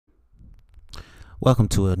Welcome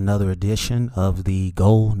to another edition of the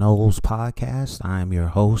Gold Knowles podcast. I am your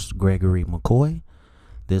host, Gregory McCoy.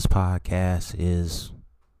 This podcast is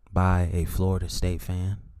by a Florida State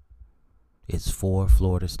fan. It's for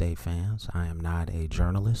Florida State fans. I am not a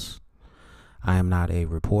journalist. I am not a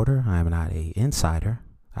reporter. I am not an insider.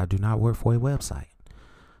 I do not work for a website.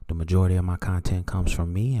 The majority of my content comes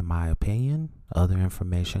from me and my opinion. Other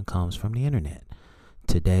information comes from the internet.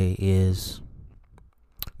 Today is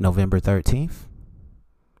November 13th.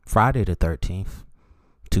 Friday the 13th,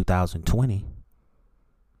 2020.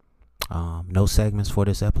 No segments for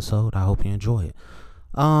this episode. I hope you enjoy it.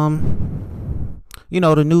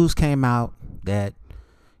 The news came out that,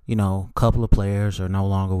 a couple of players are no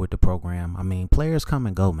longer with the program. I mean, players come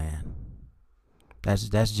and go, man. That's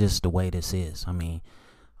just the way this is. And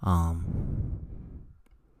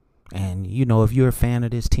if you're a fan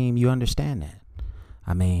of this team, you understand that.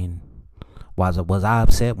 I mean, Was I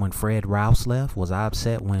upset when Fred Rouse left? Was I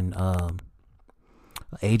upset when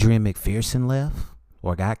Adrian McPherson left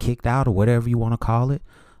or got kicked out or whatever you want to call it?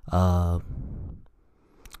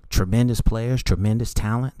 Tremendous players, tremendous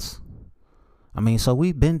talents. So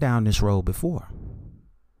we've been down this road before.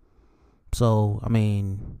 So,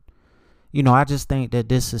 I just think that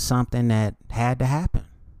this is something that had to happen.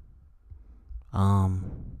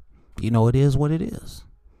 It is what it is.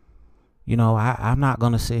 I'm not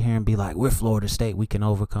going to sit here and be like, we're Florida State, we can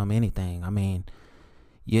overcome anything.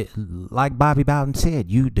 Like Bobby Bowden said,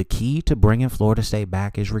 the key to bringing Florida State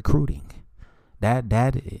back is recruiting.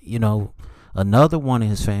 Another one of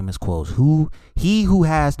his famous quotes, he who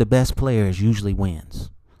has the best players usually wins.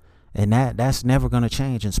 And that's never going to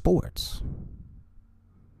change in sports.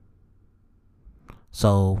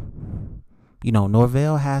 So,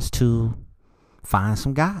 Norvell has to find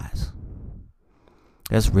some guys.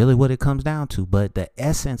 That's really what it comes down to. But the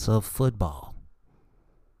essence of football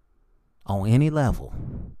on any level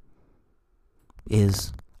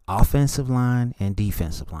is offensive line and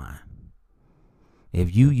defensive line.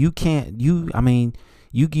 If you can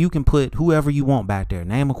put whoever you want back there.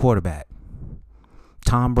 Name a quarterback.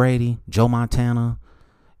 Tom Brady, Joe Montana,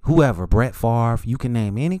 whoever, Brett Favre. You can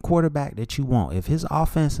name any quarterback that you want. If his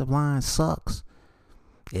offensive line sucks,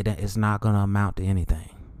 it's not going to amount to anything.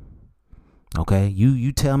 Okay,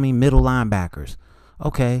 you tell me middle linebackers.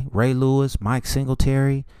 Okay, Ray Lewis, Mike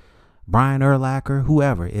Singletary, Brian Urlacher,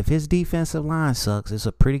 whoever. If his defensive line sucks, it's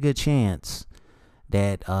a pretty good chance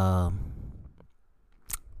that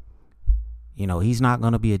he's not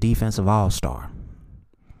going to be a defensive all-star.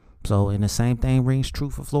 So, and the same thing rings true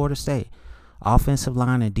for Florida State. Offensive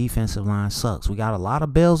line and defensive line sucks. We got a lot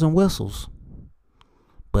of bells and whistles,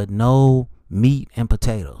 but no meat and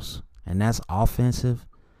potatoes. And that's offensive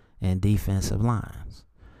and defensive lines.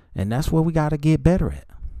 And that's where we got to get better at.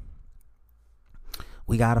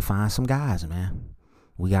 We got to find some guys, man.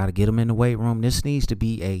 We got to get them in the weight room. This needs to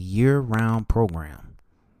be a year-round program.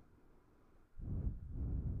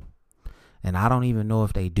 And I don't even know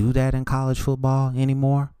if they do that in college football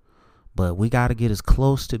anymore. But we got to get as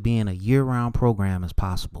close to being a year-round program as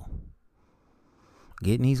possible.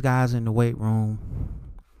 Getting these guys in the weight room.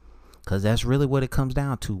 Because that's really what it comes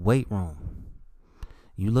down to, weight room.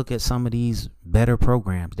 You look at some of these better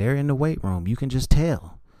programs, they're in the weight room. You can just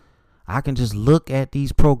tell. I can just look at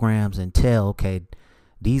these programs and tell, okay,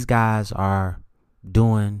 these guys are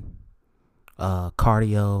doing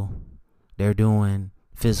cardio. They're doing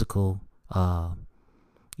physical,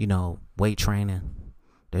 weight training.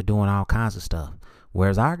 They're doing all kinds of stuff.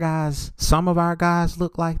 Whereas our guys, some of our guys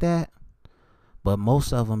look like that, but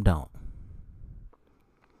most of them don't.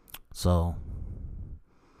 So,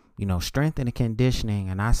 strength and conditioning,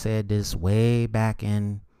 and I said this way back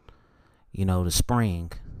in, the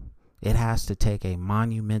spring, it has to take a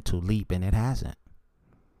monumental leap, and it hasn't.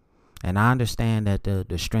 And I understand that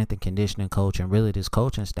the strength and conditioning coach and really this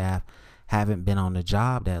coaching staff haven't been on the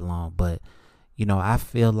job that long, but, I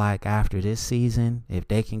feel like after this season, if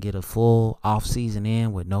they can get a full off season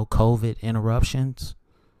in with no COVID interruptions,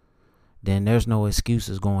 then there's no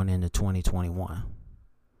excuses going into 2021.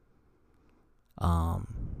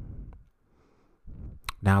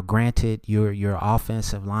 Now, granted, your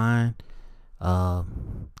offensive line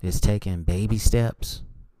is taking baby steps,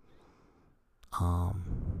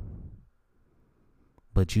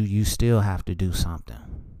 but you still have to do something.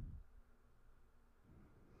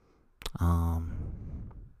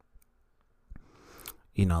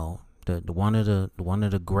 One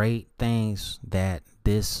of the great things that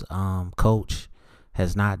this coach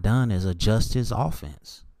has not done is adjust his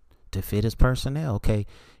offense to fit his personnel. Okay,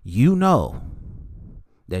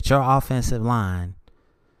 that your offensive line,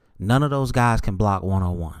 none of those guys can block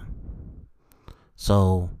 1-on-1.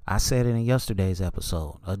 So I said it in yesterday's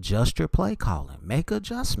episode. Adjust your play calling. Make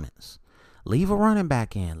adjustments. Leave a running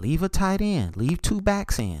back in. Leave a tight end. Leave two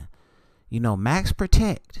backs in. Max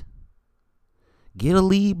protect. Get a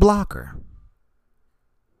lead blocker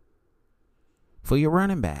for your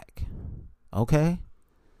running back. Okay?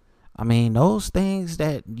 I mean, those are things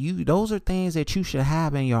that you should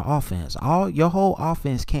have in your offense. Your whole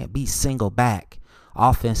offense can't be single back,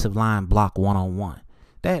 offensive line block one-on-one.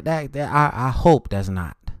 I hope that's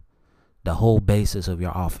not the whole basis of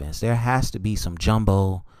your offense. There has to be some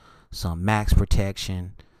jumbo, some max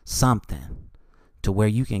protection, something to where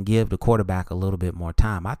you can give the quarterback a little bit more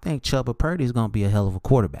time. I think Chubba Purdy is going to be a hell of a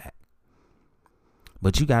quarterback,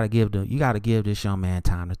 but you got to give this young man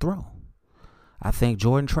time to throw. I think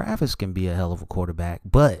Jordan Travis can be a hell of a quarterback,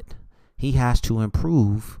 but he has to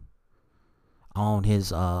improve on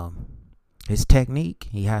his technique.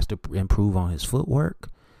 He has to improve on his footwork,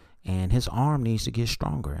 and his arm needs to get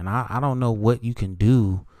stronger. And I don't know what you can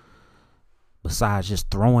do besides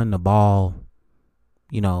just throwing the ball,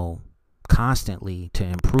 constantly to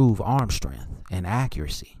improve arm strength and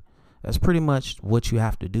accuracy. That's pretty much what you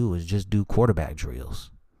have to do, is just do quarterback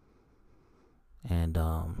drills. And,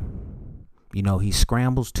 he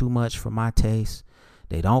scrambles too much for my taste.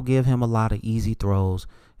 They don't give him a lot of easy throws.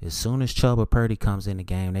 As soon as Chubba Purdy comes in the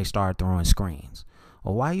game, they start throwing screens.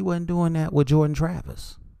 Well, why you wasn't doing that with Jordan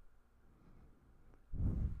Travis?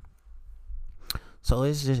 So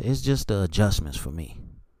it's just the adjustments for me.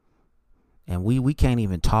 And we can't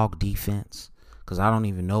even talk defense because I don't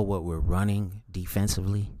even know what we're running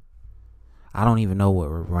defensively. I don't even know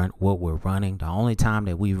what we're running. The only time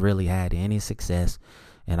that we really had any success,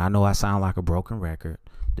 and I know I sound like a broken record,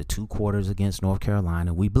 the 2 quarters against North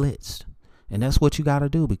Carolina, we blitzed. And that's what you got to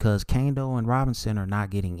do because Kando and Robinson are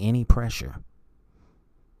not getting any pressure.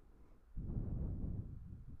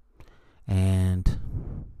 And,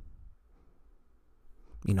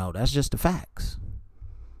 that's just the facts.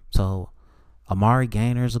 So Amari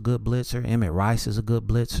Gaynor is a good blitzer. Emmett Rice is a good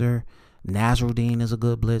blitzer. Nasruddin is a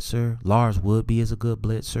good blitzer. Lars Woodby is a good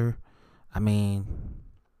blitzer. I mean,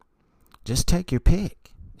 just take your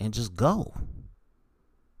pick and just go.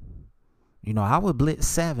 I would blitz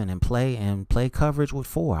 7 and play coverage with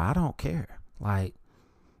 4. I don't care. Like,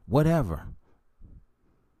 whatever.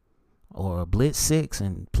 Or blitz 6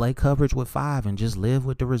 and play coverage with 5 and just live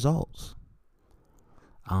with the results.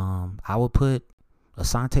 I would put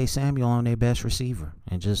Asante Samuel on their best receiver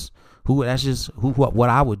and what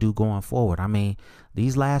I would do going forward. I mean,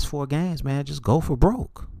 these last 4 games, man, just go for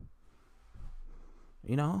broke.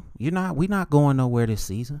 We're not going nowhere this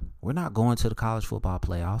season. We're not going to the college football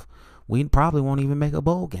playoff. We probably won't even make a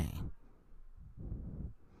bowl game.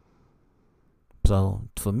 So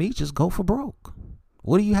for me, just go for broke.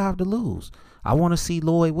 What do you have to lose? I want to see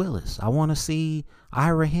Lloyd Willis. I want to see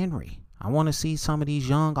Ira Henry. I want to see some of these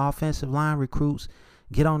young offensive line recruits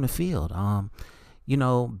get on the field.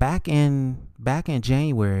 Back in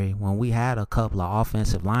January when we had a couple of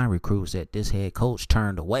offensive line recruits that this head coach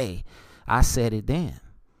turned away, I said it then.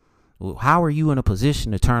 How are you in a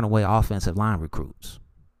position to turn away offensive line recruits?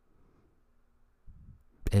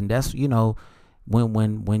 And that's,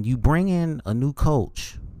 when you bring in a new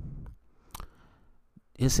coach,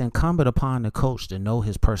 it's incumbent upon the coach to know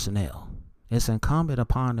his personnel. It's incumbent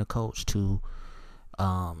upon the coach to,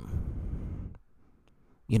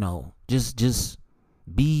 just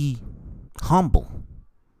be humble.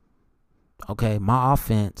 Okay, my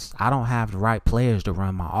offense, I don't have the right players to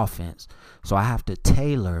run my offense. So I have to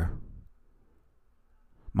tailor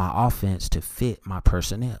my offense to fit my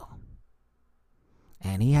personnel.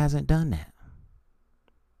 And he hasn't done that.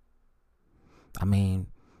 I mean,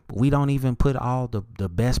 we don't even put all the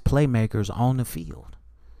best playmakers on the field.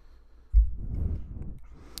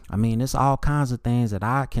 I mean, it's all kinds of things that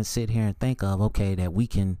I can sit here and think of, okay, that we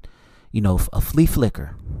can, a flea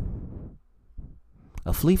flicker,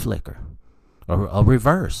 or a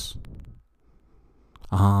reverse.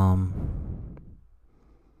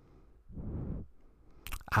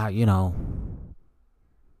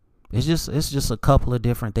 It's just a couple of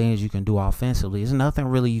different things you can do offensively. There's nothing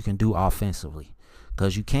really you can do offensively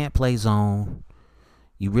because you can't play zone.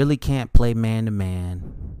 You really can't play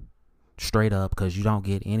man-to-man straight up because you don't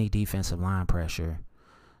get any defensive line pressure.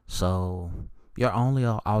 So your only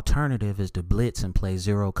alternative is to blitz and play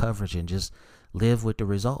zero coverage and just live with the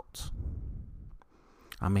results.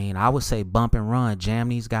 I mean, I would say bump and run, jam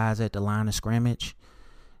these guys at the line of scrimmage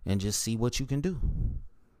and just see what you can do.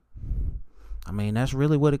 I mean, that's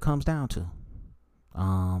really what it comes down to.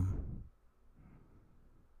 I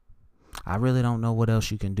really don't know what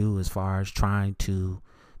else you can do as far as trying to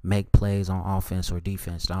make plays on offense or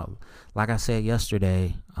defense. Now, like I said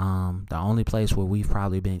yesterday, the only place where we've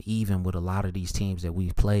probably been even with a lot of these teams that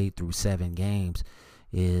we've played through 7 games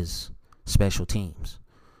is special teams.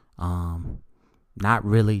 Not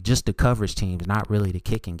really just the coverage teams, not really the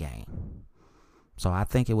kicking game. So I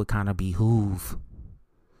think it would kind of behoove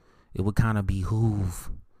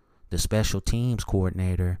the special teams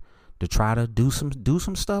coordinator to try to do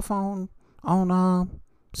some stuff on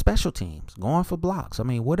special teams, going for blocks. I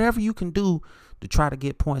mean, whatever you can do to try to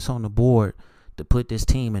get points on the board to put this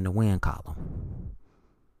team in the win column.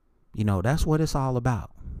 That's what it's all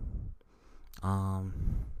about.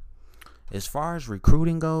 As far as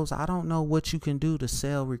recruiting goes, I don't know what you can do to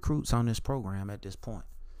sell recruits on this program at this point.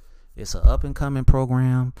 It's an up-and-coming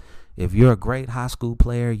program. If you're a great high school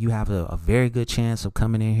player, you have a very good chance of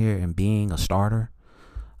coming in here and being a starter.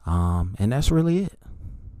 And that's really it.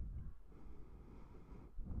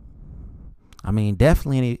 I mean,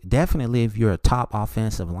 definitely, if you're a top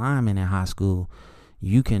offensive lineman in high school,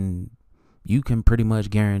 you can pretty much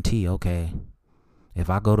guarantee, okay, if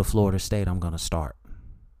I go to Florida State, I'm going to start.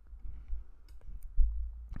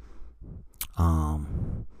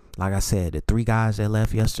 Like I said, the 3 guys that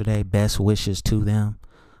left yesterday, best wishes to them.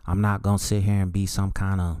 I'm not going to sit here and be some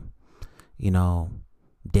kind of,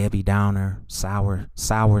 Debbie Downer, sour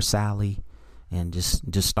Sally, and just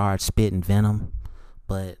start spitting venom.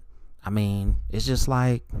 But I mean, it's just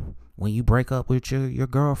like when you break up with your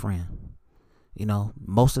girlfriend,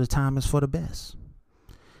 most of the time it's for the best.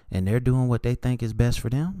 And they're doing what they think is best for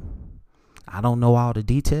them. I don't know all the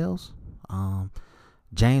details.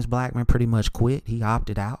 James Blackman pretty much quit. He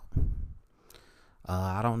opted out.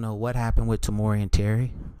 I don't know what happened with Tamori and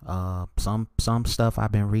Terry. Some stuff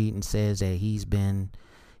I've been reading says that he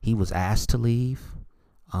was asked to leave.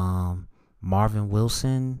 Marvin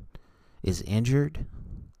Wilson is injured.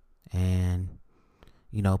 And,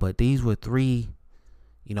 but these were 3,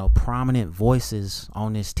 prominent voices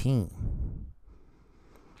on this team.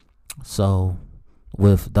 So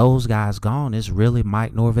with those guys gone, it's really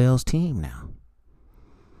Mike Norvell's team now.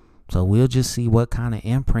 So we'll just see what kind of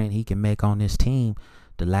imprint he can make on this team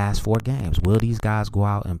the last 4 games. Will these guys go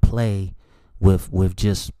out and play with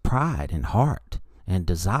just pride and heart and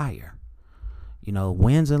desire?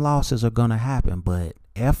 Wins and losses are going to happen, but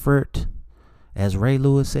effort, as Ray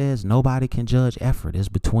Lewis says, nobody can judge effort. It's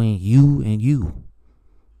between you and you.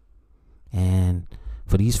 And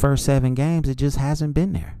for these first 7 games, it just hasn't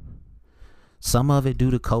been there. Some of it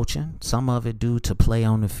due to coaching, some of it due to play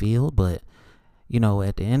on the field, but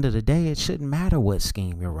at the end of the day, it shouldn't matter what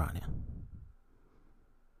scheme you're running.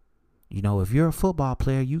 If you're a football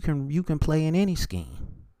player, you can play in any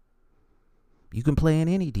scheme. You can play in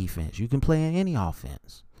any defense. You can play in any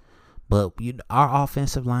offense. But our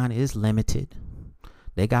offensive line is limited.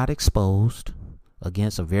 They got exposed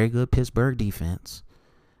against a very good Pittsburgh defense.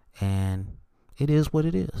 And it is what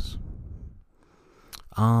it is.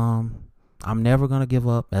 I'm never going to give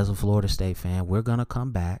up as a Florida State fan. We're going to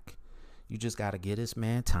come back. You just got to get this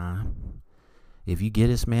man time. If you get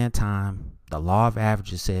this man time, the law of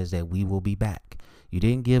averages says that we will be back. You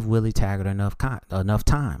didn't give Willie Taggart enough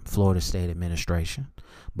time, Florida State administration.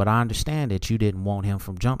 But I understand that you didn't want him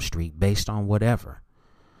from Jump Street based on whatever.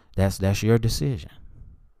 That's your decision.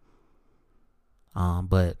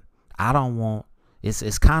 But I don't want.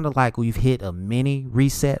 It's kind of like we've hit a mini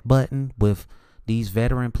reset button with these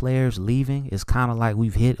veteran players leaving. It's kind of like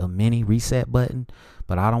we've hit a mini reset button,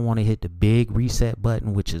 but I don't want to hit the big reset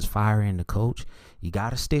button, which is firing the coach. You got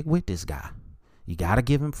to stick with this guy. You got to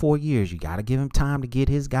give him 4 years. You got to give him time to get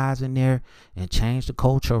his guys in there and change the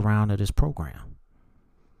culture around of this program.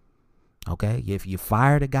 Okay? If you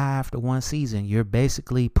fire the guy after 1 season, you're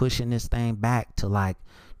basically pushing this thing back to like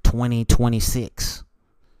 2026.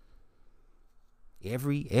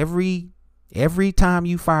 Every time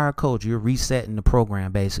you fire a coach, you're resetting the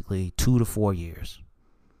program basically 2 to 4 years.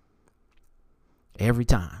 Every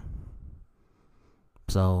time.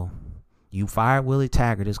 So you fired Willie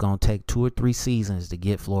Taggart, it's going to take 2 or 3 seasons to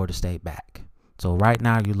get Florida State back. So right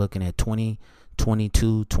now you're looking at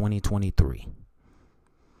 2022, 2023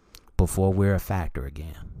 before we're a factor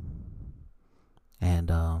again.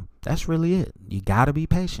 And that's really it. You got to be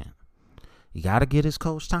patient. You got to get his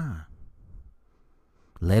coach time.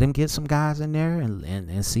 Let him get some guys in there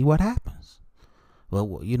and see what happens.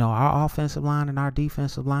 Well, our offensive line and our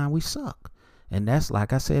defensive line, we suck. And that's,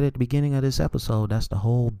 like I said at the beginning of this episode, that's the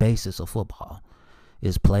whole basis of football,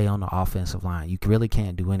 is play on the offensive line. You really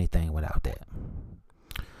can't do anything without that.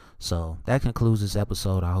 So that concludes this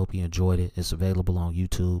episode. I hope you enjoyed it. It's available on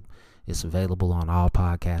YouTube. It's available on all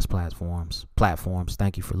podcast platforms.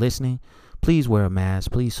 Thank you for listening. Please wear a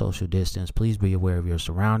mask. Please social distance. Please be aware of your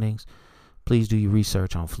surroundings. Please do your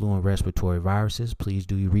research on flu and respiratory viruses. Please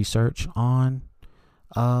do your research on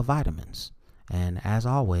vitamins. And as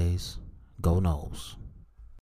always, go Noles.